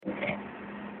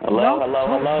Hello, Blog hello,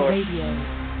 Talk hello. Radio.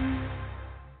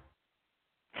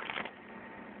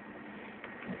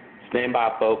 Stand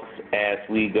by, folks, as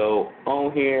we go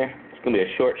on here. It's going to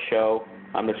be a short show.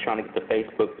 I'm just trying to get the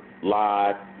Facebook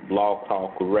Live Blog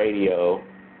Talk Radio.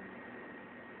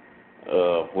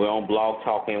 We're on Blog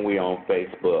Talk and we're on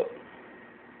Facebook.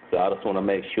 So I just want to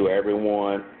make sure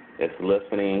everyone is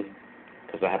listening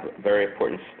because I have very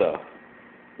important stuff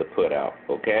to put out,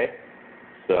 okay?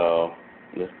 So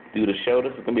let's do the show.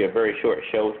 This is going to be a very short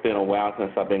show. It's been a while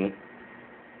since I've been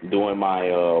doing my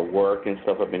work and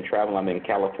stuff. I've been traveling. I'm in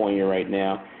California right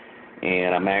now,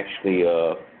 and I'm actually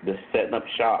just setting up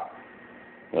shop.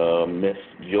 Miss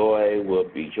Joy will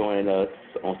be joining us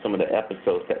on some of the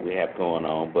episodes that we have going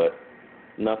on, but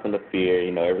nothing to fear.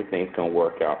 You know, everything's going to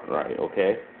work out right,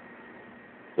 okay?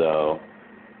 So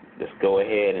just go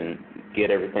ahead and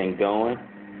get everything going.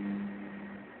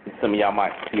 Some of y'all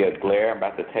might see a glare. I'm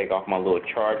about to take off my little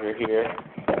charger here.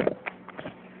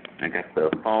 I got the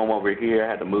phone over here. I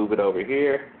had to move it over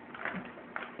here.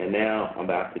 And now I'm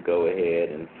about to go ahead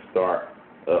and start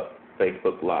up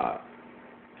Facebook Live.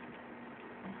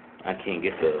 I can't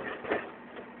get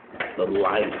the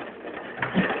light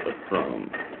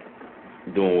from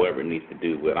doing whatever it needs to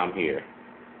do, but I'm here.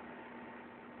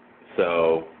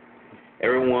 So,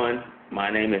 everyone,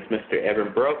 my name is Mr.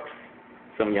 Evan Brooks.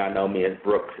 Some of y'all know me as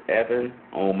Brooks Evan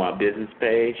on my business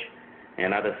page.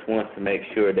 And I just want to make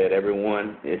sure that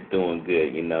everyone is doing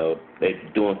good. You know, they're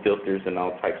doing filters and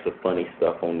all types of funny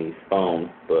stuff on these phones.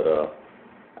 But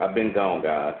I've been gone,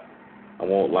 guys. I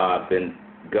won't lie, I've been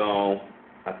gone.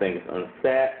 I think it's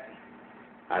unsafe.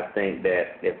 I think that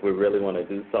if we really want to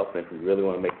do something, if we really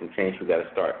want to make some change, we got to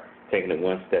start taking it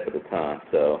one step at a time.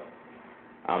 So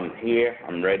I'm here.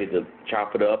 I'm ready to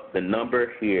chop it up. The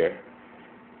number here,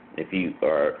 if you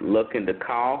are looking to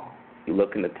call, you're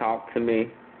looking to talk to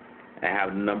me, I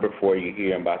have a number for you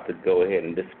here. I'm about to go ahead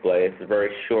and display. It's a very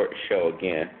short show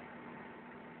again.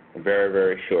 A very,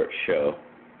 very short show.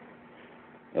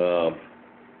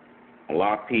 A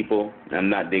lot of people, I'm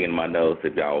not digging my nose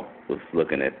if y'all was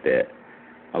looking at that.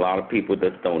 A lot of people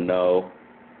just don't know,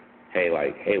 hey,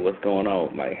 what's going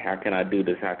on? Like, how can I do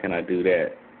this? How can I do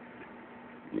that?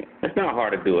 It's not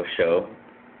hard to do a show.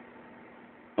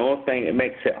 The only thing that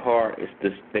makes it hard is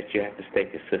just that you have to stay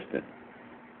consistent.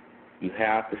 You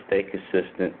have to stay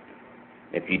consistent.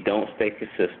 If you don't stay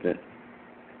consistent,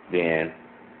 then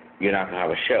you're not going to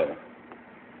have a show.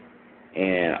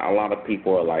 And a lot of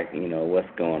people are like, you know, what's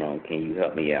going on? Can you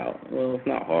help me out? Well, it's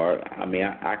not hard. I mean,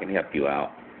 I can help you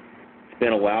out. It's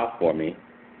been a while for me,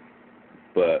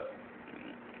 but,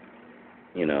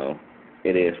 you know,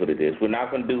 it is what it is. We're not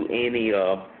going to do any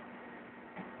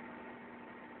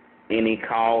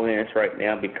call-ins right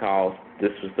now because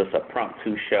this was just a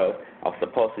impromptu show. I was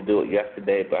supposed to do it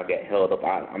yesterday, but I got held up.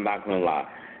 I'm not going to lie.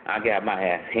 I got my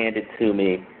ass handed to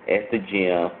me at the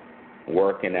gym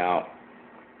working out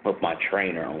with my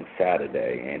trainer on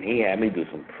Saturday, and he had me do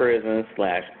some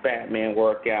prison/Batman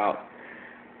workout,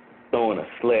 throwing a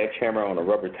sledgehammer on a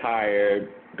rubber tire,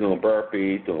 doing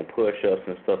burpees, doing push-ups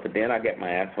and stuff, and then I got my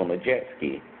ass on a jet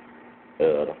ski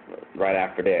right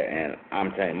after that, and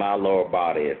I'm telling you, my lower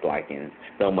body is like in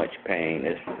so much pain,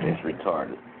 it's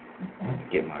retarded.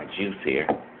 Get my juice here.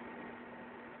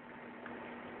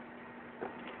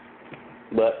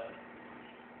 But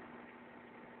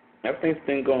everything's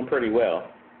been going pretty well.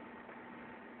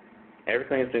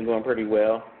 Everything's been going pretty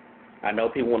well. I know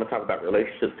people want to talk about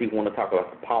relationships. People want to talk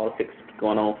about the politics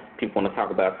going on. People want to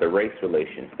talk about the race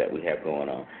relations that we have going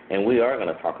on. And we are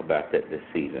going to talk about that this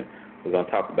season. We're going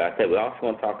to talk about that. We're also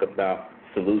going to talk about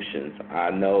solutions.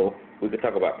 I know we could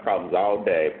talk about problems all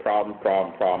day, problem.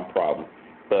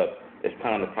 But it's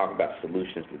time to talk about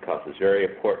solutions because it's very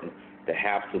important to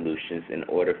have solutions in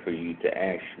order for you to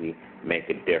actually make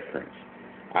a difference.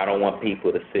 I don't want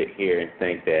people to sit here and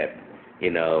think that,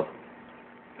 you know,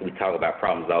 we talk about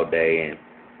problems all day and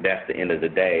that's the end of the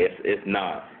day. It's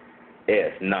not.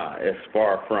 It's not. It's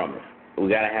far from it. We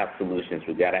got to have solutions.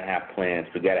 We got to have plans.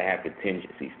 We got to have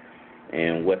contingencies.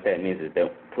 And what that means is they'll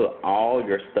put all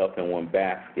your stuff in one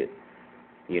basket.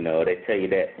 You know, they tell you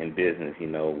that in business, you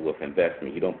know, with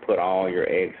investment. You don't put all your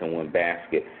eggs in one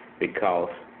basket because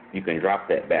you can drop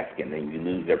that basket and then you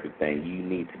lose everything. You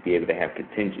need to be able to have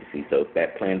contingency. So if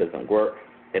that plan doesn't work,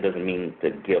 it doesn't mean to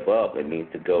give up. It means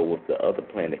to go with the other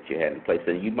plan that you had in place.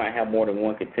 So you might have more than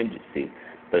one contingency,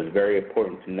 but it's very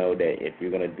important to know that if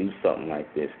you're going to do something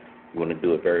like this, you want to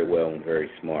do it very well and very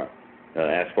smart.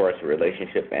 As far as the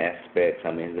relationship aspects,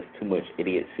 I mean, there's too much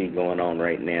idiocy going on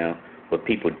right now with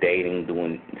people dating,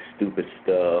 doing stupid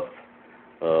stuff,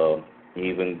 You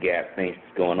even got things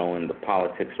going on in the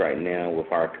politics right now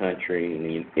with our country.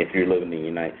 And if you're living in the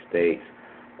United States,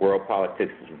 world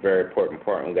politics is a very important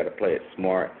part, and we got to play it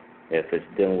smart. If it's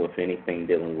dealing with anything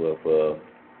dealing with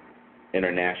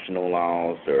international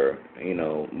laws or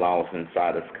laws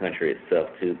inside this country itself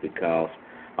too, because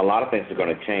a lot of things are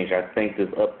going to change. I think this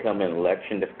upcoming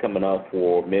election that's coming up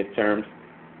for midterms,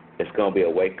 it's going to be a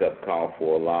wake-up call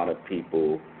for a lot of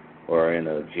people who are in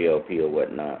a GOP or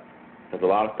whatnot. Because a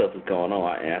lot of stuff is going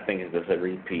on, and I think it's just a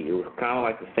repeat. It was kind of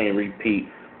like the same repeat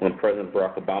when President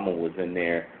Barack Obama was in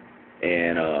there,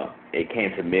 and it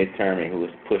came to midterm, and he was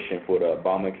pushing for the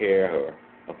Obamacare or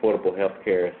affordable health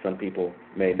care, as some people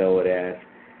may know it as,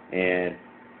 and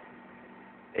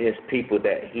his people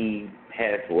that he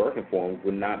has working for him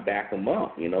would not back him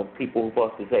up. People were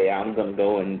supposed to say, I'm going to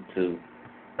go into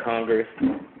Congress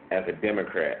as a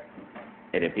Democrat,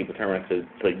 and then people turn around and say,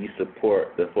 so you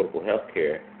support the affordable health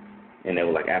care? And they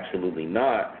were like, absolutely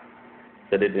not.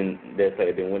 So they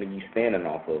say, then what are you standing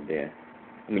off of then?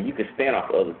 I mean, you can stand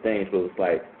off of other things, but it's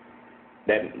like,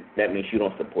 that means you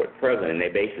don't support the president. And they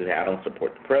basically say, I don't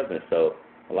support the president. So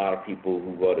a lot of people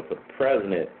who voted for the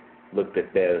president looked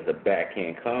at that as a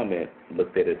backhand comment,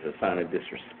 looked at it as a sign of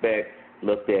disrespect,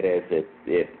 looked at it as if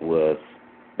it was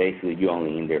basically you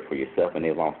only in there for yourself, and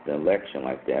they lost the election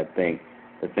like that. I think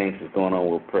the things that's going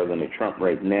on with President Trump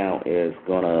right now is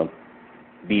going to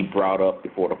be brought up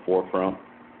before the forefront.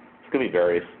 It's going to be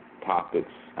various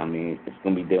topics. I mean, it's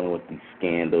going to be dealing with these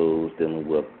scandals, dealing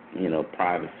with,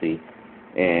 privacy,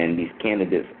 and these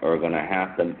candidates are going to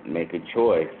have to make a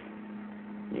choice.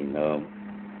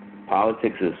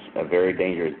 Politics is a very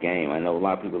dangerous game. I know a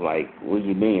lot of people are like, what do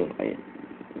you mean?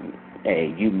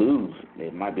 Hey, you lose.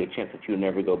 There might be a chance that you'll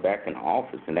never go back in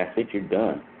office, and that's it, you're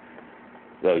done.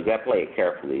 So you got to play it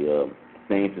carefully.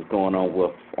 Things that's going on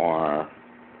with our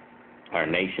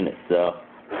nation itself,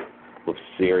 with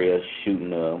Syria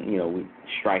shooting, we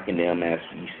striking them, as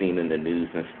you've seen in the news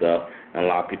and stuff, and a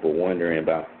lot of people wondering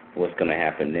about what's going to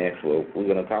happen next. Well, we're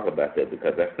going to talk about that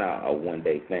because that's not a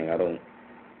one-day thing. I don't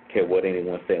care what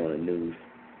anyone say on the news.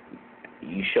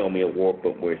 You show me a war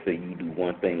book where it says you do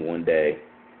one thing one day,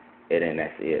 and then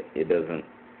that's it. It doesn't.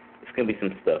 It's going to be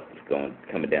some stuff that's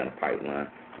coming down the pipeline.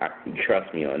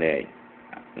 Trust me on that.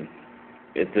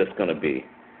 It's just going to be.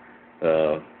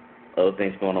 Other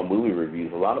things going on, movie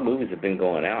reviews. A lot of movies have been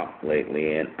going out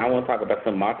lately, and I want to talk about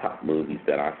some of my top movies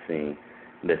that I've seen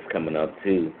that's coming up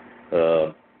too,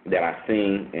 that I've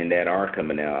seen and that are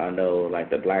coming out. I know, like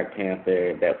the Black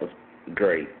Panther, that was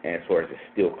great as far as it's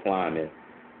still climbing.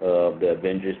 The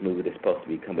Avengers movie that's supposed to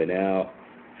be coming out.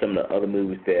 Some of the other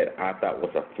movies that I thought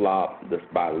was a flop just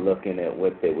by looking at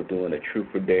what they were doing, The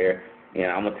Trooper there. And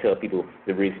I'm going to tell people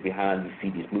the reason behind you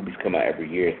see these movies come out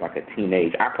every year. It's like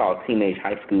I call it teenage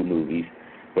high school movies,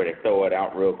 where they throw it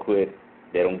out real quick.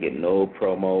 They don't get no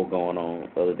promo going on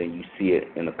other than you see it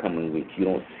in the coming weeks. You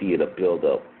don't see it a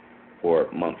build-up for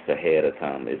months ahead of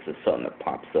time. It's just something that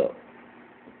pops up.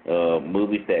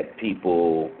 Movies that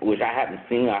people, which I haven't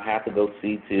seen, I have to go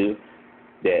see too,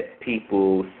 that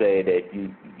people say that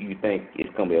you think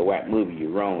it's going to be a whack movie.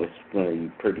 You're wrong. It's going to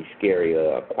be pretty scary.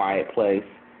 A Quiet Place.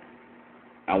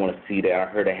 I want to see that. I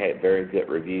heard it had very good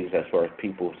reviews as far as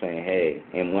people saying, hey,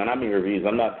 and when I mean reviews,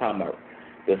 I'm not talking about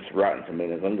just Rotten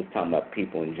Tomatoes. I'm just talking about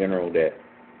people in general that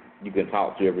you can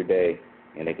talk to every day,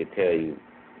 and they can tell you,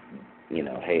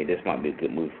 hey, this might be a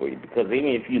good movie for you. Because even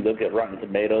if you look at Rotten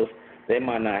Tomatoes, they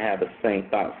might not have the same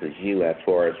thoughts as you as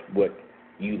far as what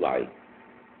you like,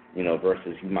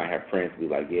 versus you might have friends be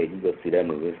like, yeah, you go see that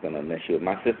movie, it's going to mess you up.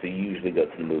 My sister usually goes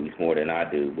to the movies more than I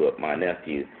do, but my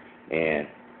nephew, and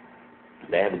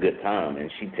they have a good time,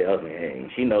 and she tells me, hey,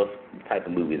 she knows the type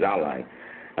of movies I like.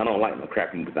 I don't like no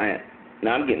crappy movies.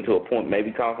 Now I'm getting to a point,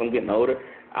 maybe because I'm getting older,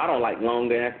 I don't like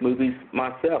long-ass movies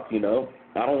myself, I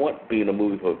don't want to be in a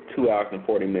movie for 2 hours and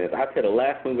 40 minutes. I tell you, the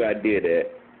last movie I did that,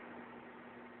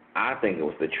 I think it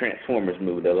was the Transformers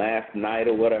movie, the last night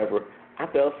or whatever, I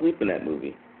fell asleep in that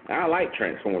movie. I like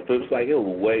Transformers, so it was like it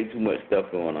was way too much stuff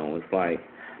going on. It's like,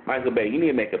 Michael Bay, you need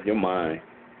to make up your mind,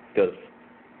 because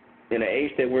in the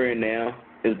age that we're in now,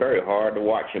 it's very hard to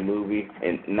watch a movie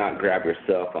and not grab your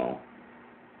cell phone.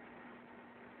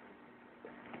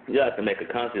 You have to make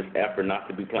a conscious effort not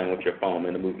to be playing with your phone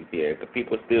in the movie theater, because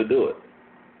people still do it.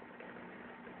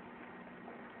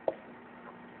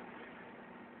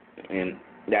 And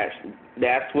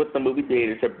that's what the movie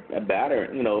theaters are about.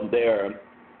 They're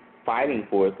fighting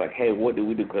for. It's like, hey, what do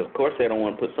we do? Because, of course, they don't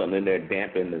want to put something in there to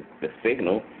dampen the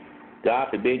signal. God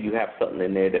forbid you have something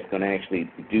in there that's going to actually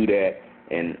do that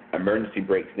and emergency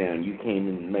breaks down. You can't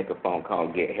even make a phone call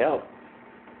and get help.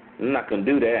 I'm not going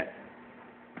to do that.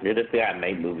 They just gotta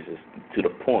make movies to the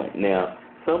point. Now,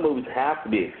 some movies have to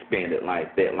be expanded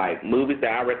like that. Like movies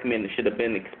that I recommend that should have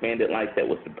been expanded like that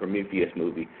was the Prometheus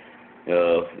movie,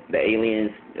 the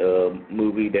Aliens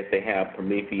movie that they have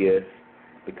Prometheus,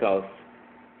 because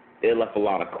it left a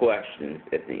lot of questions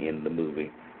at the end of the movie,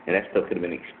 and that stuff could have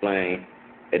been explained.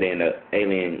 And then the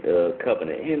Alien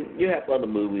Covenant, and you have other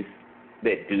movies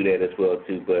that do that as well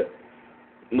too, but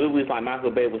movies like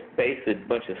Michael Bay was based a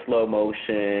bunch of slow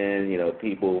motion,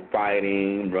 people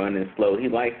fighting, running slow. He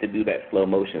likes to do that slow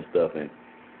motion stuff, and,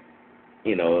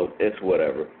 it's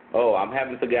whatever. Oh, I'm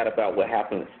having forgot about what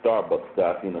happened at Starbucks,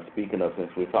 guys. Speaking of, since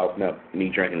we're talking about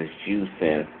me drinking this juice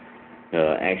and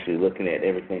actually looking at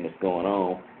everything that's going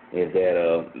on, is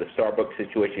that the Starbucks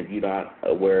situation, if you're not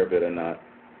aware of it or not,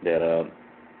 that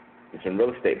some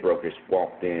real estate brokers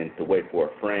walked in to wait for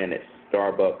a friend at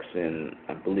Starbucks, and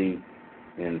I believe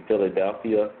in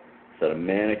Philadelphia. So the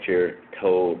manager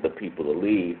told the people to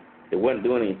leave. They wasn't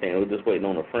doing anything. They were just waiting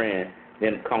on a friend.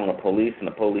 Then calling the police, and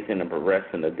the police ended up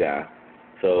arresting the guy.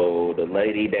 So the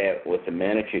lady that was the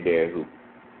manager there who,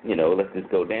 let this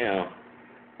go down,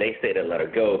 they say to let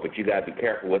her go, but you got to be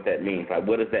careful what that means. Like,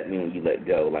 what does that mean when you let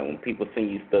go? Like, when people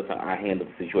send you stuff, I handle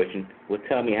the situation. Well,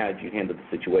 tell me how did you handle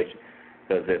the situation?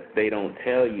 Because if they don't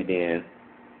tell you, then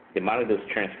they might have just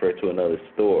transferred to another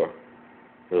store.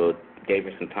 So gave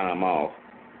her some time off.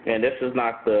 And this is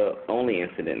not the only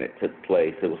incident that took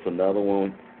place. There was another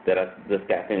one that I just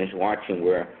got finished watching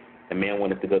where a man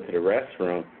wanted to go to the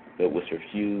restroom but was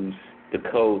refused the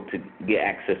code to get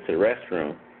access to the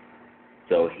restroom.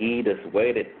 So he just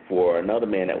waited for another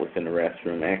man that was in the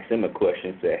restroom, asked him a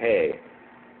question, said, hey,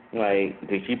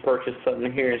 did you purchase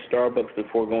something here in Starbucks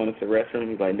before going to the restroom?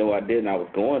 He's like, no, I didn't. I was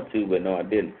going to, but no, I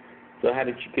didn't. So how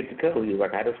did you get the code? He was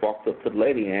like, I just walked up to the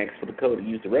lady and asked for the code to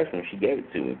use the restroom. She gave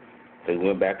it to me. So he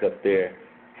went back up there,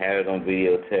 had it on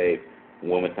videotape. The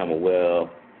woman told him, well,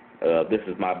 this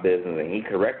is my business. And he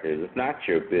corrected it. It's not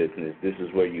your business. This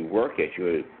is where you work at.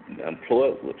 You're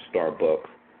employed with Starbucks.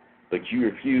 But you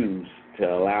refuse to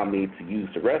allow me to use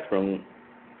the restroom.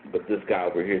 But this guy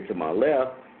over here to my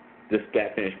left just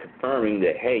got finished confirming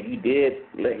that, hey, you did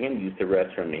let him use the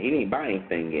restroom, and he didn't buy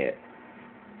anything yet.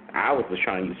 I was just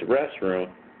trying to use the restroom,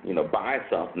 buy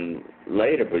something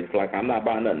later, but it's like, I'm not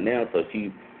buying nothing now. So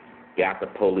she got the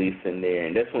police in there,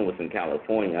 and this one was in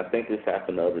California. I think this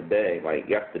happened the other day, like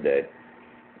yesterday,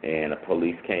 and the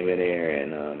police came in there,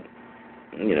 and,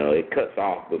 it cuts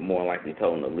off, but more likely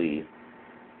told them to leave.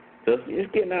 So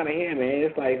it's getting out of hand, man.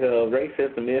 It's like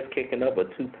racism is kicking up a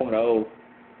 2.0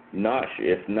 notch,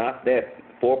 if not that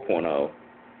 4.0,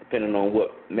 depending on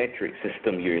what metric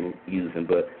system you're using,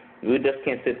 but we just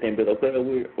can't sit there and be like, well,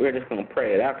 we're just going to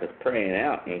pray it out, because praying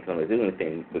out ain't going to do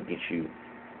anything but get you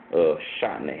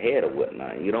shot in the head or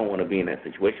whatnot. You don't want to be in that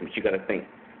situation, but you got to think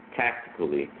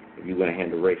tactically if you're going to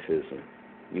handle racism.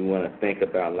 You want to think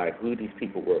about, like, who these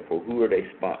people work for, who are their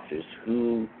sponsors,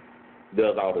 who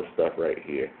does all this stuff right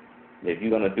here. If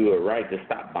you're going to do it right, just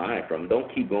stop buying from them.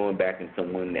 Don't keep going back and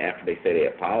someone after they say they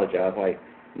apologize. Like,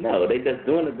 no, they just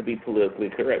doing it to be politically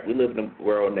correct. We live in a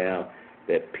world now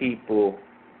that people,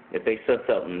 if they said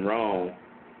something wrong,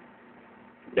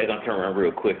 they're going to turn around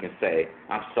real quick and say,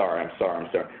 I'm sorry.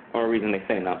 The only reason they're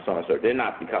saying I'm sorry, they're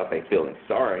not because they're feeling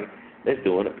sorry. They're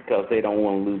doing it because they don't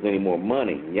want to lose any more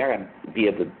money. Y'all got to be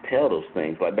able to tell those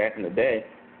things. Like back in the day,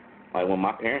 like when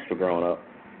my parents were growing up,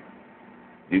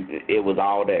 it was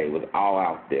all day. It was all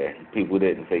out there. People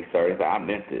didn't say sorry. I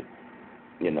meant it,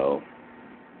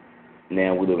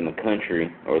 Now we live in a country,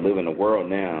 or live in a world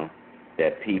now,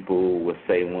 that people will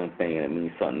say one thing and it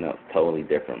means something else totally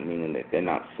different, meaning that they're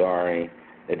not sorry.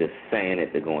 They're just saying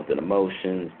it. They're going through the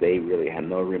motions. They really have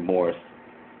no remorse.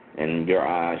 In your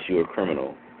eyes, you're a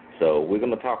criminal. So we're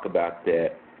going to talk about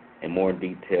that in more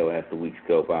detail as the weeks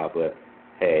go by. But,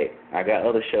 hey, I got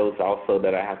other shows also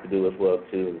that I have to do as well,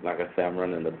 too. Like I said, I'm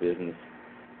running the business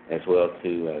as well,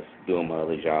 too, as doing my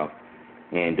other job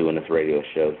and doing this radio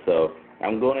show. So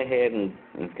I'm going ahead and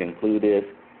conclude this.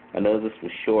 I know this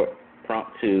was short,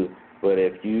 impromptu, but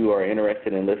if you are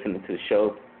interested in listening to the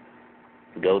show,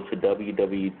 go to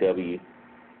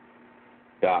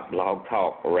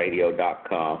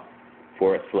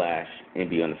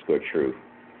www.blogtalkradio.com/NB_truth.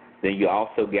 Then you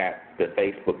also got the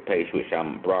Facebook page, which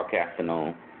I'm broadcasting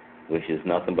on, which is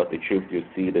nothing but the truth. You'll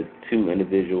see the two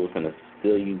individuals in a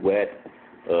silhouette,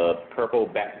 purple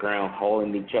background,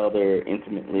 holding each other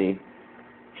intimately.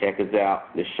 Check us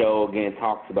out. The show, again,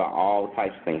 talks about all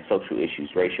types of things, social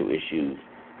issues, racial issues,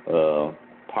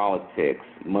 politics,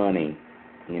 money,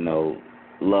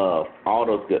 love, all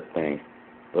those good things.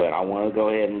 But I want to go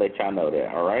ahead and let y'all know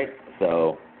that, all right?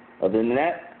 So other than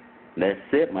that, that's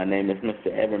it. My name is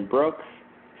Mr. Evan Brooks.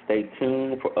 Stay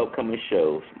tuned for upcoming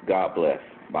shows. God bless.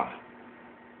 Bye.